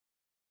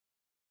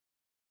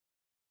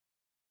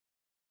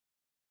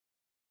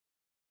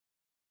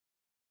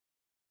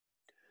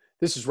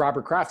This is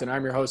Robert Kraft, and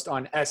I'm your host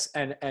on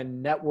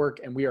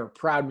SNN.Network, and we are a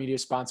proud media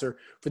sponsor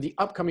for the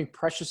upcoming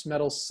Precious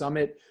Metals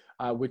Summit,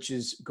 which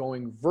is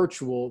going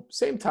virtual,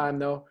 same time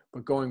though,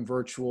 but going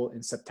virtual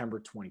in September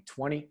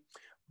 2020.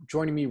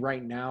 Joining me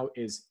right now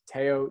is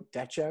Teo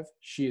Dechev.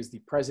 She is the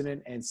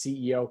president and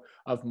CEO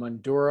of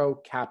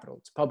Mundoro Capital.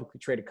 It's a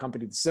publicly traded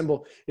company. The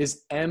symbol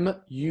is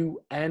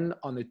MUN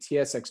on the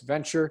TSX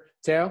Venture.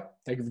 Teo,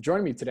 thank you for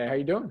joining me today. How are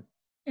you doing?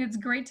 It's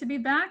great to be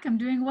back. I'm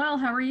doing well.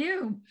 How are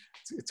you?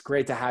 It's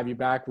great to have you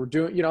back. We're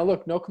doing,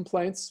 look, no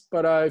complaints,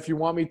 but if you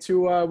want me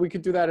to, we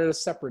could do that at a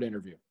separate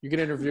interview. You can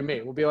interview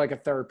me. We'll be like a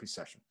therapy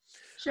session.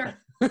 Sure.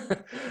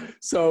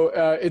 So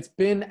it's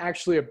been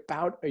actually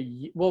about a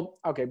year. Well,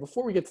 okay,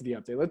 before we get to the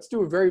update, let's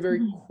do a very,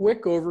 very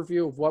quick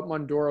overview of what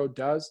Mundoro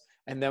does,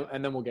 and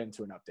then we'll get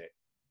into an update.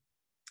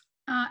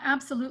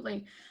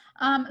 Absolutely.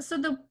 So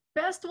the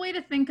best way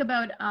to think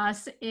about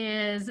us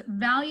is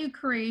value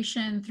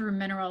creation through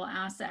mineral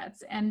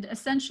assets. And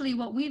essentially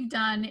what we've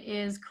done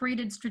is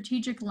created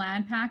strategic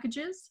land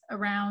packages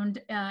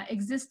around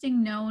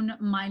existing known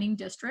mining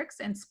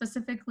districts. And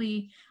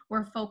specifically,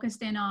 we're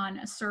focused in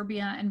on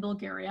Serbia and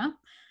Bulgaria.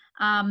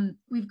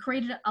 We've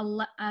created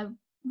a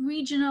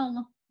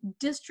regional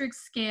district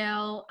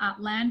scale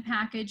land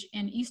package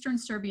in Eastern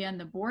Serbia in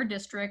the Bor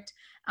district.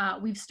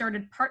 We've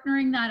started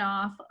partnering that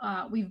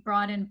off. We've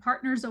brought in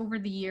partners over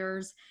the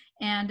years,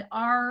 and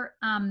our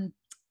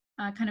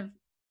kind of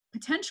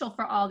potential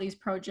for all these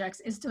projects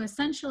is to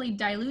essentially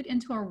dilute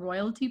into a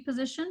royalty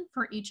position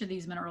for each of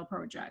these mineral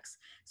projects.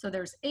 So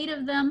there's 8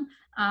 of them.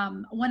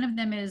 One of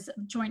them is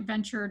joint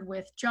ventured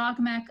with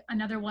JOGMEC.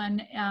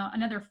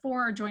 Another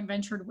 4 are joint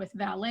ventured with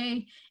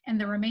Vale, and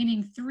the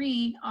remaining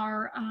 3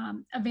 are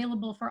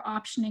available for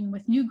optioning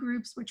with new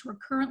groups, which we're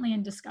currently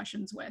in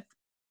discussions with.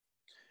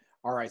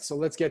 All right, so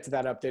let's get to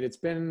that update. It's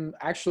been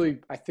actually,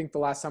 I think the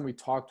last time we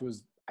talked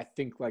was, I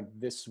think like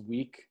this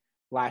week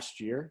last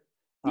year.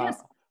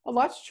 Yes. A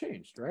lot's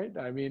changed, right?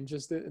 I mean,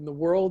 just in the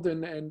world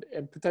and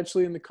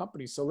potentially in the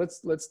company. So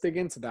let's dig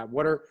into that.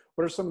 What are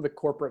some of the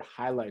corporate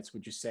highlights,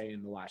 would you say,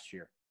 in the last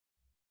year?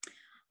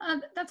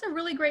 That's a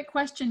really great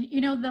question.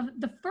 You know,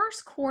 the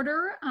first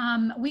quarter,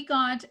 we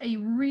got a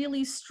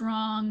really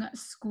strong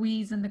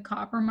squeeze in the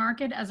copper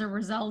market as a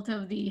result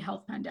of the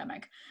health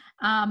pandemic.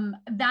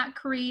 That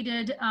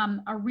created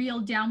a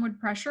real downward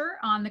pressure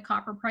on the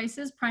copper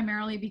prices,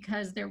 primarily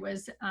because there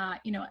was,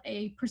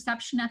 a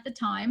perception at the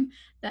time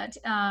that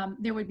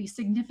there would be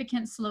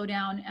significant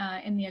slowdown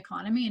in the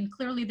economy, and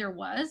clearly there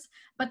was,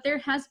 but there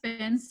has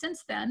been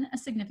since then a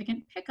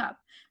significant pickup.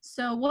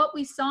 So what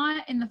we saw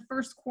in the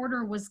first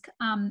quarter was,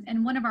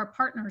 and one of our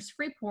partners,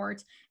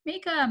 Freeport,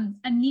 make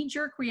a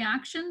knee-jerk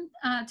reaction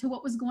to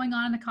what was going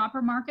on in the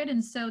copper market,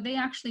 and so they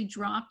actually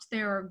dropped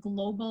their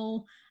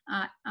global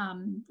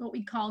what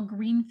we call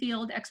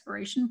greenfield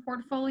exploration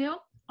portfolio.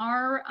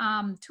 Our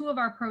 2 of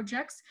our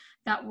projects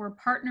that were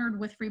partnered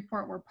with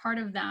Freeport were part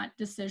of that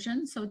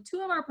decision. So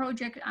 2 of our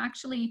projects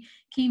actually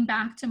came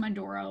back to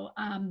Mundoro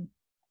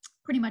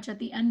pretty much at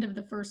the end of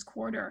the first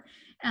quarter.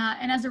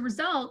 And as a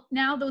result,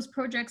 now those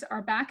projects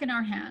are back in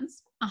our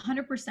hands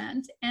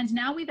 100%. And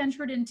now we've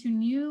entered into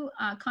new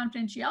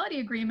confidentiality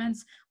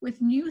agreements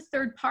with new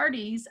third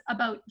parties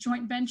about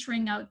joint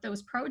venturing out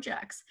those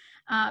projects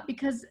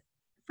because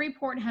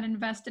Freeport had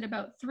invested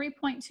about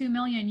 $3.2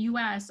 million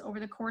US over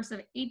the course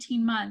of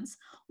 18 months,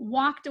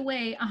 walked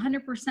away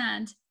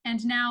 100%,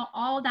 and now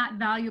all that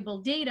valuable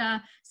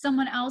data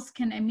someone else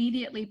can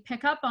immediately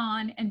pick up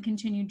on and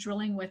continue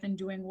drilling with and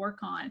doing work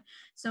on.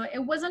 So it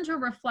wasn't a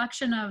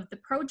reflection of the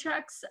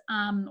projects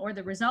or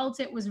the results.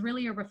 It was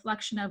really a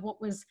reflection of what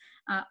was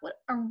what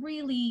a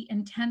really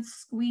intense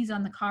squeeze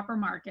on the copper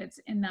markets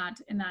in that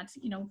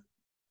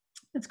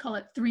let's call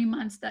it 3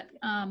 months that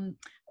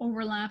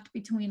overlapped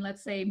between,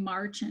 let's say,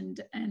 March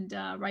and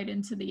right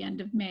into the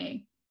end of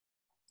May.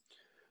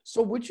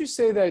 So would you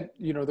say that,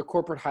 the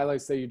corporate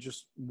highlights that you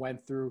just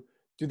went through,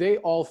 do they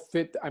all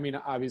fit? I mean,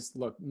 obviously,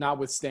 look,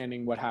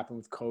 notwithstanding what happened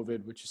with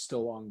COVID, which is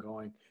still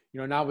ongoing,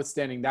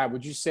 notwithstanding that,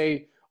 would you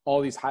say all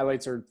these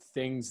highlights are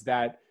things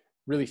that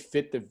really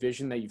fit the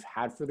vision that you've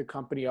had for the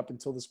company up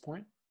until this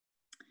point?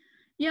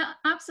 Yeah,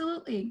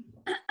 absolutely.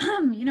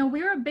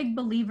 We're a big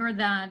believer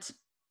that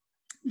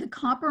the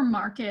copper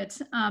market,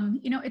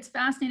 it's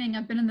fascinating.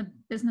 I've been in the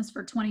business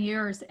for 20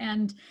 years,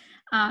 and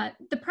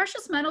the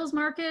precious metals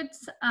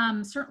markets,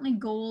 certainly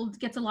gold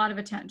gets a lot of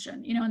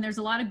attention, and there's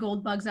a lot of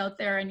gold bugs out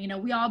there, and,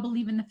 we all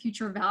believe in the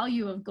future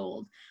value of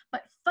gold.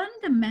 But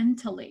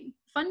fundamentally,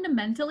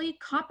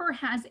 copper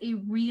has a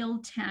real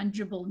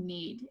tangible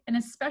need. And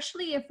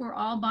especially if we're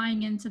all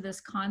buying into this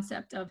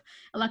concept of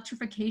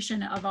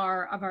electrification of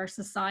our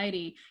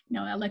society,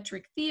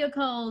 electric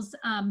vehicles,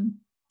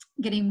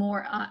 getting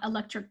more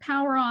electric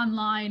power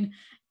online,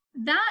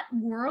 that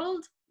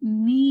world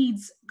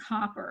needs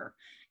copper.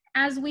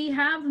 As we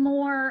have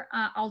more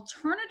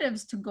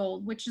alternatives to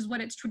gold, which is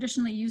what it's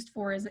traditionally used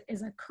for as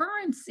a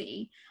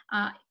currency,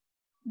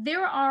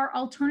 there are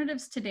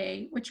alternatives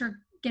today which are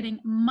getting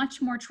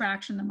much more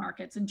traction in the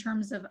markets in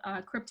terms of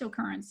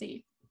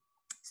cryptocurrency.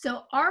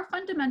 So our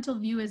fundamental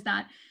view is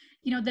that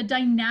the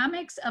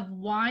dynamics of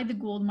why the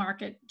gold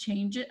market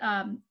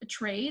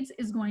trades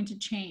is going to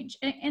change.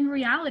 In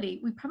reality,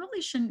 we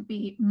probably shouldn't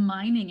be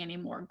mining any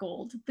more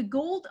gold. The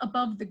gold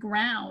above the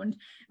ground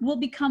will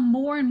become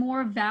more and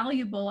more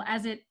valuable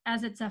as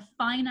it's a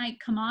finite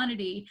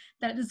commodity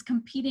that is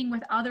competing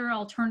with other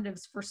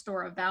alternatives for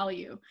store of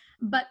value.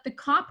 But the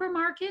copper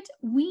market,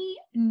 we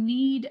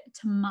need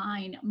to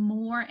mine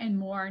more and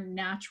more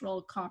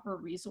natural copper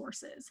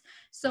resources.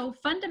 So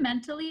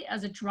fundamentally,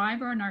 as a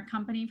driver in our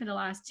company for the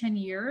last 10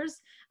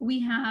 years,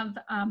 we have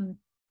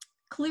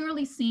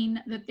clearly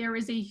seen that there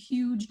is a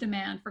huge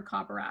demand for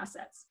copper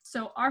assets.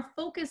 So our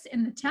focus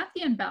in the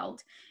Tecknion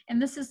belt,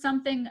 and this is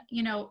something,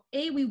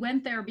 we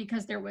went there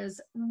because there was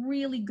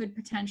really good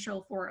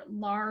potential for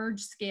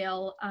large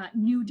scale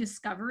new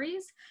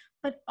discoveries,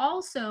 but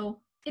also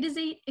it is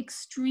an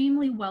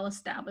extremely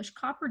well-established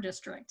copper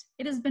district.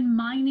 It has been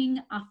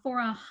mining for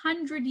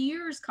 100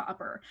 years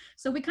copper.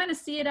 So we kind of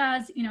see it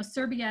as,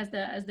 Serbia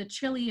as the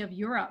Chile of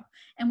Europe.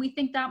 And we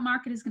think that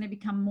market is going to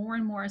become more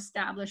and more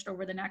established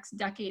over the next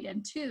decade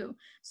and two.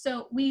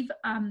 So we've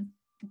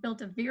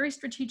built a very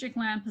strategic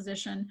land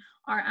position.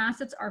 Our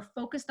assets are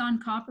focused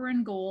on copper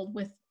and gold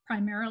with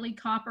primarily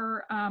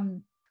copper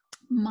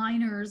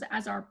miners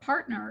as our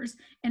partners.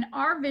 And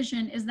our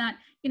vision is that,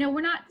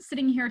 we're not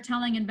sitting here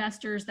telling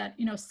investors that,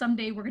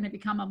 someday we're going to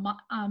become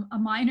a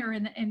miner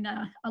in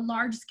a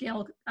large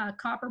scale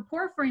copper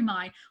porphyry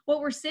mine.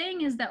 What we're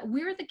saying is that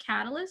we're the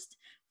catalyst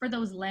for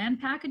those land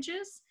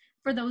packages,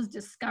 for those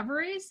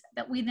discoveries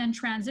that we then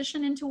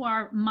transition into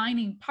our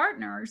mining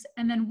partners,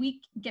 and then we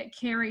get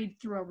carried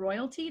through a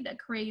royalty that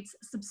creates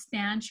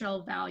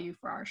substantial value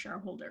for our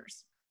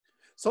shareholders.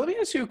 So let me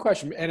ask you a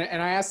question. And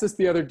I asked this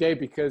the other day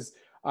because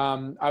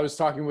I was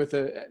talking with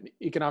an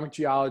economic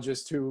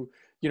geologist who,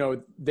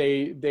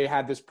 they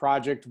had this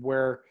project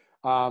where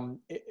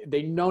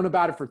they'd known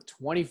about it for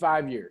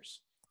 25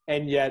 years.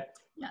 And yet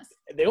yes,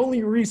 they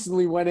only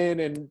recently went in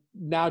and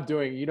now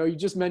doing, you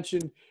just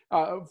mentioned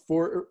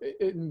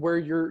where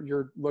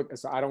you're look.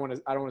 So I don't want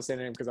to say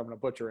the name because I'm going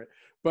to butcher it,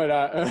 but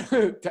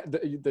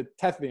the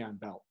Tecknion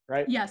belt,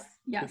 right? Yes.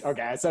 Yes.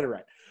 Okay. I said it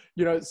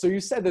right. So you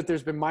said that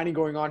there's been mining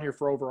going on here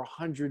for over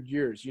 100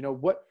 years.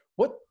 What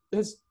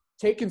has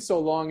taken so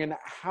long, and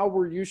how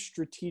were you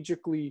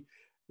strategically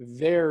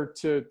there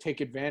to take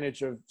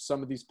advantage of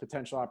some of these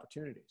potential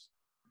opportunities?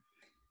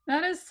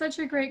 That is such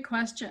a great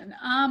question.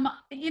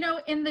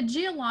 In the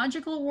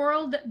geological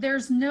world,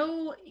 there's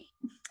no,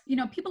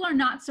 people are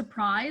not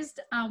surprised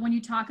when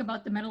you talk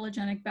about the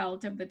metallogenic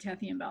belt of the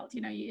Tecknion belt.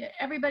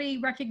 Everybody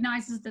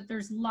recognizes that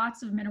there's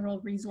lots of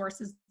mineral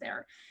resources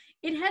there.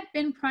 It had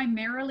been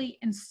primarily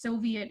in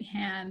Soviet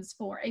hands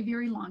for a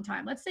very long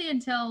time. Let's say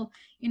until,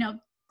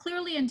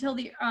 clearly until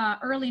the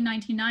early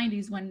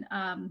 1990s when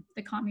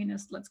the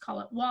communist, let's call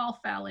it, wall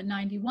fell in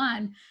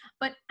 91.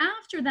 But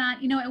after that,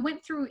 it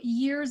went through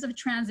years of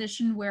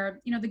transition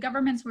where, the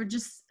governments were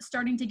just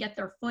starting to get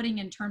their footing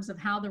in terms of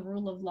how the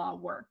rule of law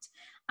worked.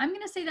 I'm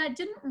going to say that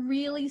didn't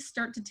really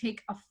start to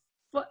take a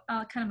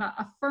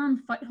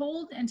firm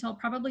foothold until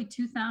probably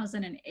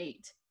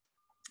 2008.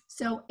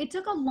 So it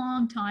took a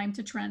long time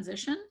to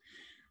transition.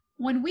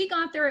 When we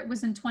got there, it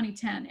was in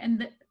 2010.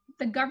 And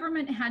the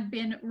government had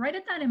been right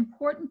at that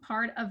important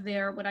part of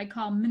their, what I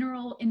call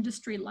mineral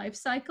industry life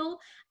cycle,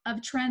 of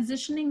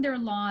transitioning their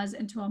laws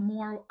into a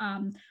more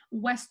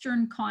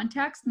Western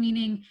context,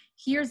 meaning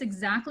here's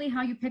exactly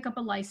how you pick up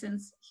a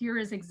license, here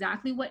is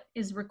exactly what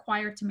is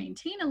required to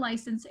maintain a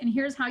license, and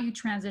here's how you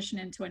transition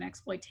into an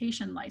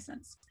exploitation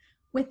license.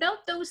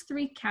 Without those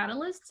three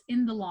catalysts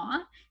in the law,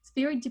 it's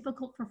very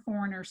difficult for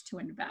foreigners to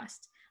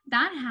invest.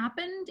 That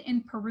happened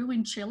in Peru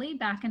and Chile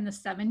back in the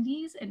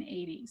 70s and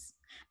 80s.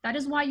 That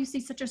is why you see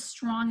such a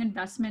strong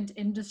investment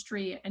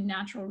industry and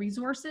natural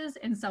resources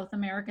in South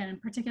America,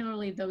 and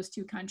particularly those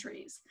two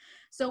countries.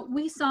 So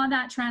we saw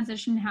that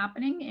transition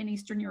happening in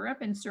Eastern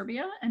Europe, in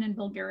Serbia and in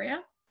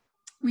Bulgaria.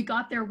 We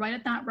got there right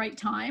at that right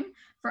time.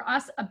 For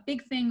us, a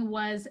big thing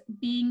was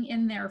being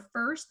in there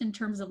first in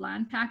terms of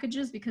land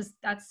packages, because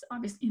that's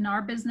obviously in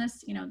our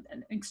business,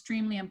 an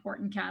extremely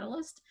important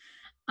catalyst.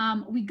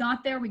 We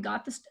got there, we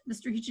got the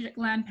strategic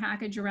land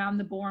package around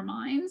the Bore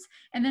mines.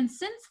 And then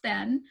since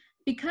then,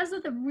 because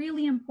of the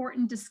really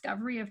important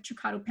discovery of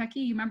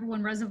Chukaru-Peki, you remember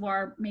when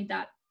Reservoir made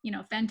that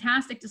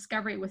fantastic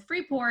discovery with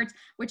Freeport,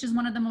 which is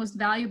one of the most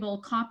valuable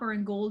copper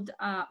and gold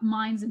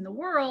mines in the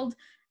world,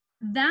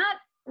 that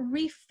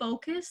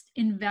refocused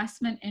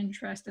investment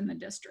interest in the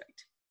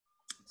district.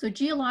 So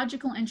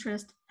geological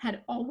interest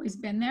had always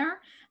been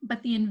there,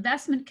 but the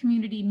investment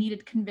community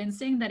needed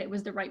convincing that it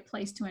was the right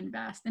place to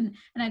invest. And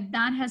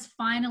that has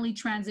finally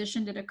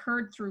transitioned. It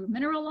occurred through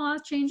mineral law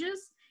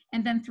changes,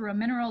 and then through a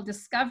mineral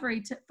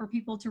discovery for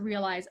people to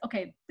realize,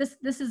 okay,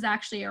 this is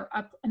actually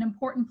an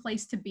important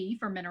place to be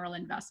for mineral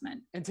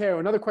investment. And Teo,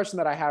 another question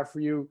that I have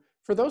for you,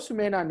 for those who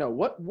may not know,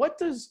 what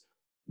does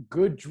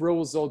good drill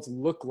results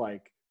look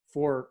like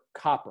for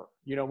copper?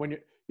 When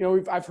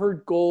I've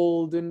heard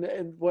gold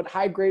and what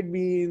high grade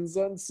means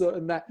and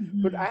that,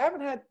 but I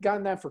haven't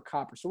gotten that for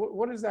copper. So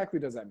what exactly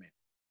does that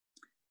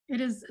mean? It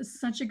is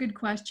such a good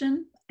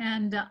question.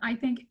 And I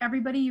think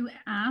everybody you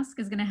ask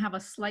is going to have a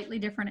slightly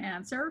different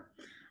answer.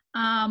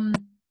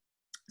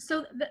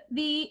 So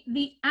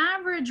the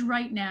average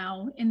right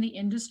now in the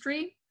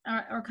industry,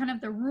 or kind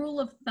of the rule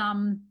of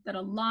thumb that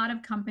a lot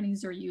of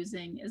companies are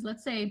using is,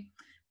 let's say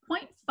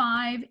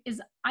 0.5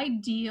 is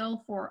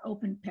ideal for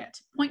open pit,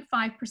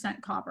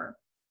 0.5% copper.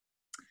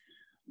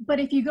 But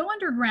if you go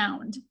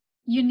underground,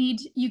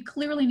 you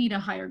clearly need a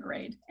higher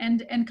grade.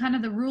 And kind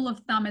of the rule of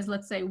thumb is,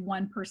 let's say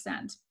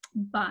 1%.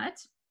 But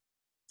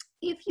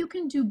if you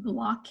can do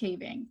block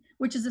caving,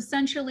 which is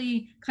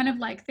essentially kind of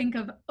like, think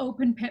of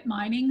open pit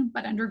mining,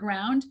 but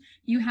underground,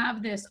 you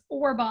have this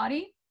ore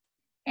body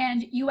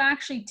and you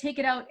actually take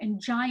it out in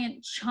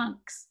giant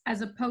chunks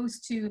as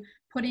opposed to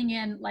putting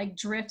in like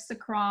drifts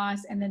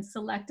across and then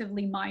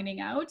selectively mining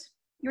out.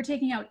 You're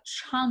taking out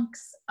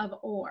chunks of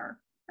ore.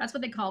 That's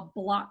what they call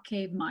block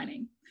cave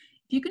mining.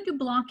 If you can do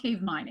block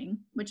cave mining,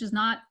 which is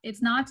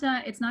it's not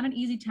an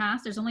easy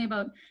task. There's only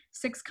about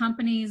 6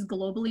 companies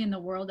globally in the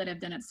world that have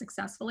done it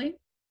successfully.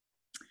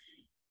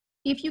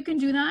 If you can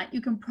do that,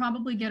 you can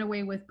probably get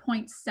away with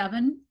 0.7,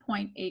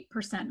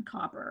 0.8%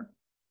 copper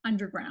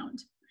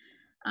underground.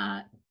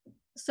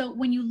 So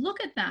when you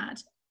look at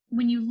that,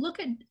 when you look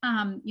at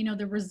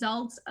the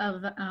results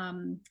of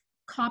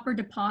copper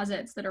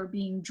deposits that are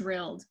being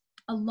drilled,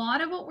 a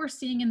lot of what we're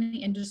seeing in the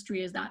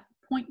industry is that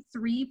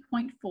 0.3,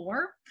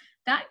 0.4.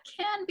 That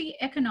can be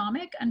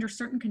economic under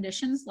certain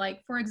conditions.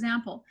 Like, for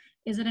example,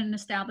 is it an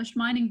established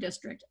mining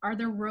district? Are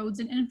there roads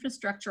and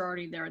infrastructure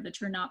already there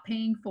that you're not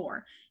paying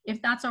for?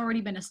 If that's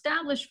already been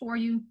established for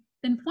you,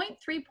 then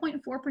 0.3,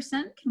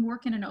 0.4% can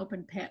work in an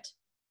open pit.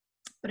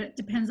 But it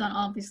depends on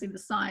obviously the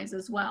size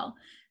as well.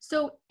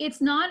 So it's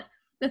not,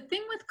 the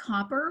thing with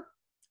copper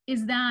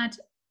is that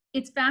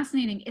it's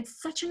fascinating. It's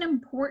such an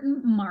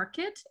important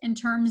market in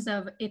terms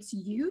of its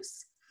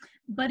use,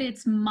 but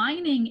its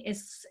mining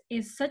is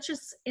it's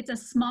a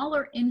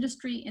smaller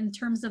industry in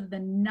terms of the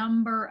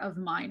number of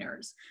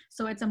miners.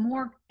 So it's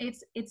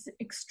it's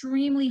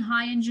extremely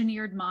high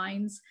engineered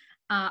mines.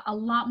 A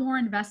lot more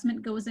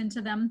investment goes into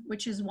them,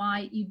 which is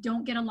why you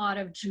don't get a lot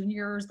of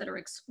juniors that are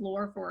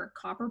explore for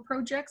copper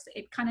projects.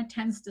 It kind of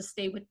tends to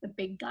stay with the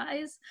big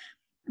guys.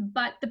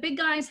 But the big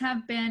guys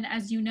have been,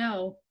 as you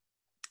know,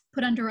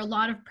 put under a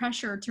lot of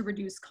pressure to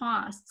reduce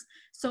costs.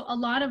 So a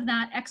lot of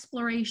that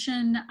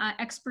exploration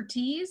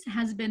expertise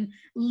has been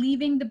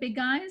leaving the big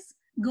guys,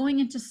 going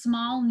into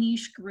small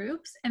niche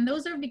groups, and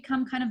those have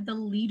become kind of the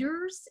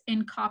leaders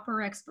in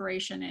copper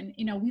exploration.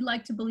 And we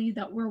like to believe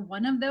that we're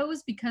one of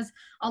those, because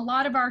a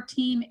lot of our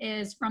team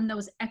is from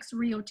those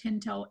ex-Rio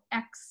Tinto,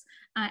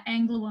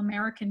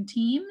 Anglo-American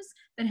teams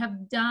that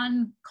have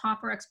done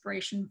copper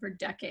exploration for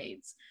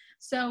decades.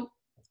 So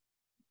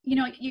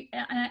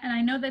and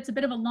I know that's a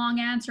bit of a long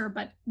answer,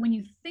 but when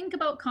you think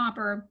about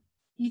copper,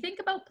 you think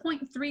about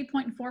 0.3,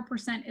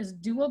 0.4% is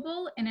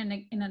doable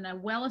in a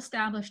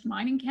well-established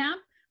mining camp.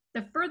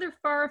 The further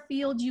far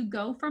afield you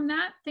go from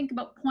that, think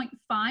about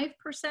 0.5%.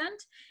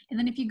 And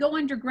then if you go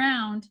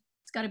underground,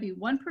 it's got to be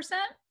 1%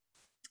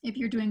 if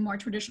you're doing more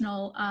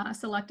traditional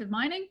selective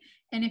mining.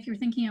 And if you're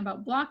thinking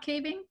about block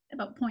caving,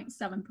 about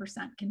 0.7%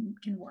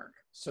 can work.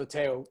 So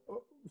Teo,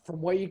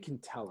 from what you can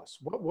tell us,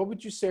 what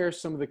would you say are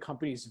some of the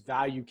company's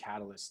value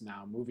catalysts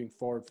now moving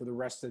forward for the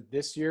rest of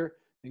this year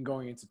and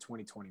going into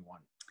 2021?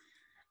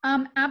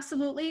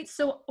 Absolutely.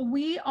 So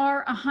we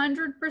are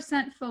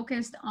 100%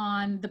 focused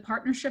on the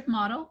partnership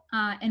model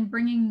and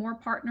bringing more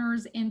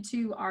partners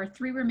into our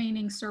 3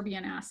 remaining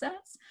Serbian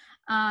assets.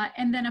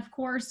 And then, of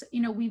course,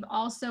 we've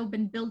also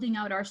been building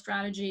out our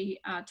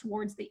strategy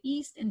towards the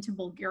east into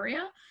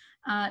Bulgaria.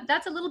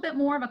 That's a little bit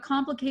more of a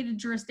complicated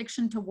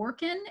jurisdiction to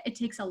work in. It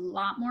takes a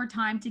lot more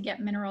time to get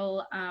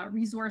mineral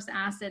resource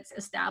assets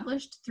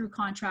established through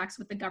contracts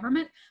with the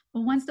government.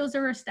 But once those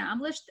are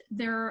established,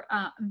 they're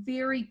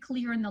very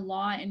clear in the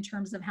law in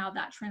terms of how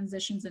that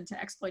transitions into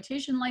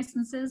exploitation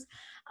licenses.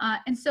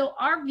 And so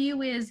our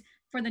view is,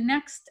 for the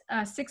next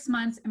 6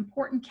 months,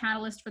 important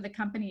catalyst for the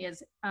company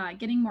is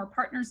getting more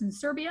partners in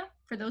Serbia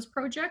for those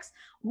projects,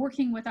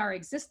 working with our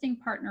existing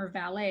partner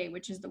Vale,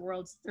 which is the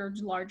world's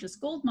 3rd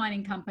largest gold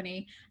mining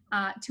company,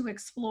 to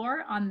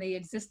explore on the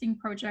existing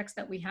projects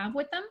that we have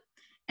with them.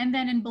 And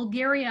then in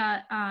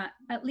Bulgaria,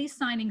 at least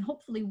signing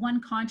hopefully 1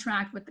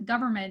 contract with the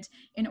government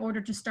in order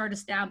to start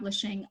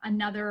establishing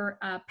another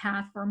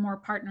path for more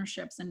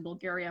partnerships in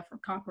Bulgaria for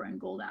copper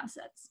and gold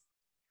assets.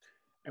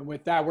 And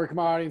with that, where can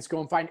my audience go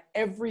and find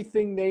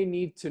everything they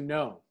need to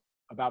know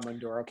about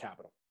Mundoro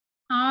Capital?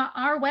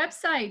 Our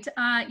website,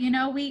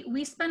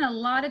 we spend a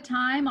lot of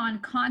time on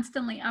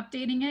constantly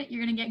updating it.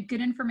 You're going to get good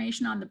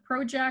information on the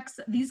projects,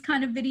 these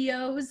kind of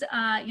videos,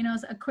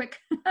 a quick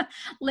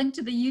link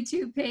to the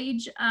YouTube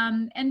page.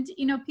 And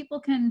people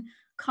can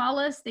call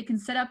us. They can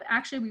set up,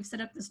 actually, we've set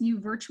up this new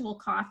virtual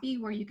coffee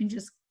where you can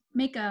just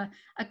make a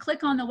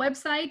click on the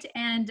website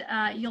and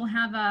you'll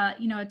have a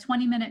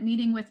 20-minute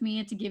meeting with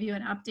me to give you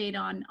an update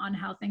on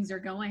how things are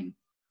going.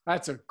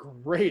 That's a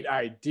great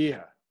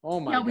idea. Oh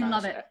my Yeah, we gosh.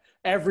 love it.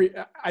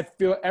 I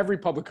feel every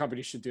public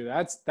company should do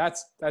that.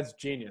 That's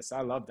genius.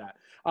 I love that.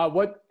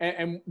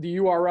 And the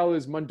URL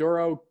is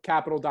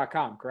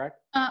mundorocapital.com, correct?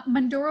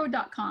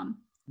 Mundoro.com.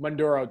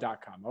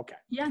 Mundoro.com. Okay.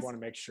 Just Yes. want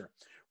to make sure.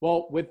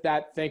 Well, with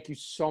that, thank you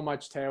so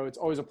much, Teo. It's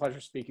always a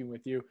pleasure speaking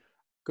with you.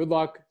 Good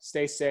luck,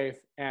 stay safe,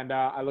 and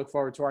I look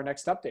forward to our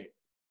next update.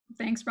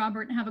 Thanks,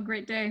 Robert. Have a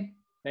great day.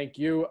 Thank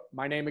you.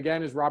 My name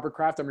again is Robert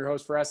Kraft. I'm your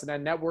host for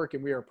SNN.Network,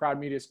 and we are a proud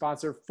media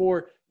sponsor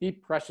for the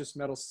Precious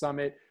Metals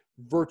Summit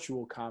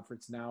virtual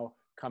conference now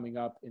coming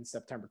up in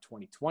September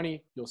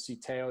 2020. You'll see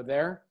Teo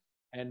there,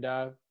 and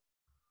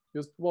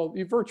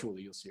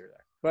virtually you'll see her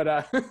there.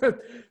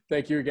 But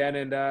thank you again,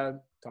 and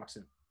talk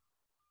soon.